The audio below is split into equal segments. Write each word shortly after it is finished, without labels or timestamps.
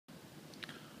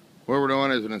What we're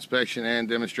doing is an inspection and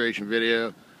demonstration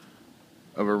video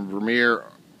of a Vermeer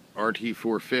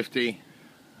RT450.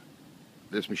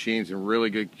 This machine's in really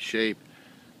good shape.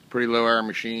 It's a pretty low hour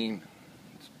machine.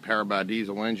 It's powered by a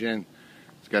diesel engine.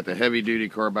 It's got the heavy duty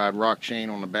carbide rock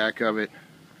chain on the back of it.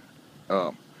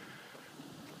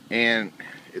 And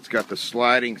it's got the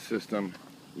sliding system.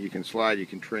 You can slide, you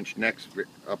can trench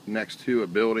up next to a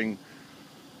building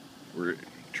or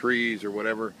trees or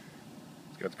whatever.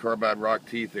 It's got the carbide rock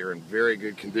teeth. They're in very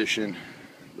good condition.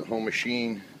 The whole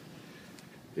machine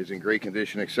is in great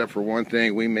condition except for one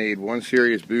thing. We made one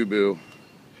serious boo-boo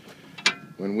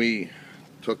when we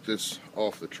took this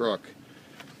off the truck.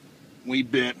 We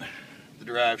bent the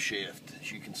drive shaft,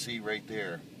 as you can see right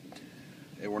there,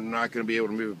 and we're not going to be able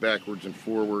to move it backwards and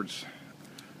forwards.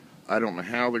 I don't know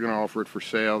how they're going to offer it for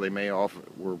sale. They may offer,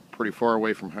 we're pretty far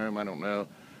away from home. I don't know if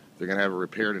they're going to have it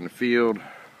repaired in the field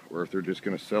or if they're just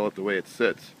going to sell it the way it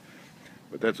sits.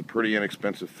 But that's a pretty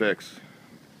inexpensive fix.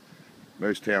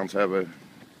 Most towns have a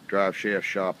drive shaft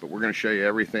shop, but we're going to show you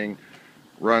everything.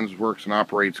 Runs, works, and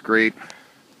operates great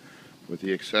with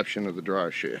the exception of the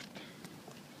drive shaft.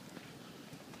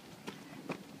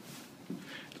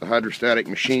 It's a hydrostatic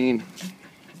machine.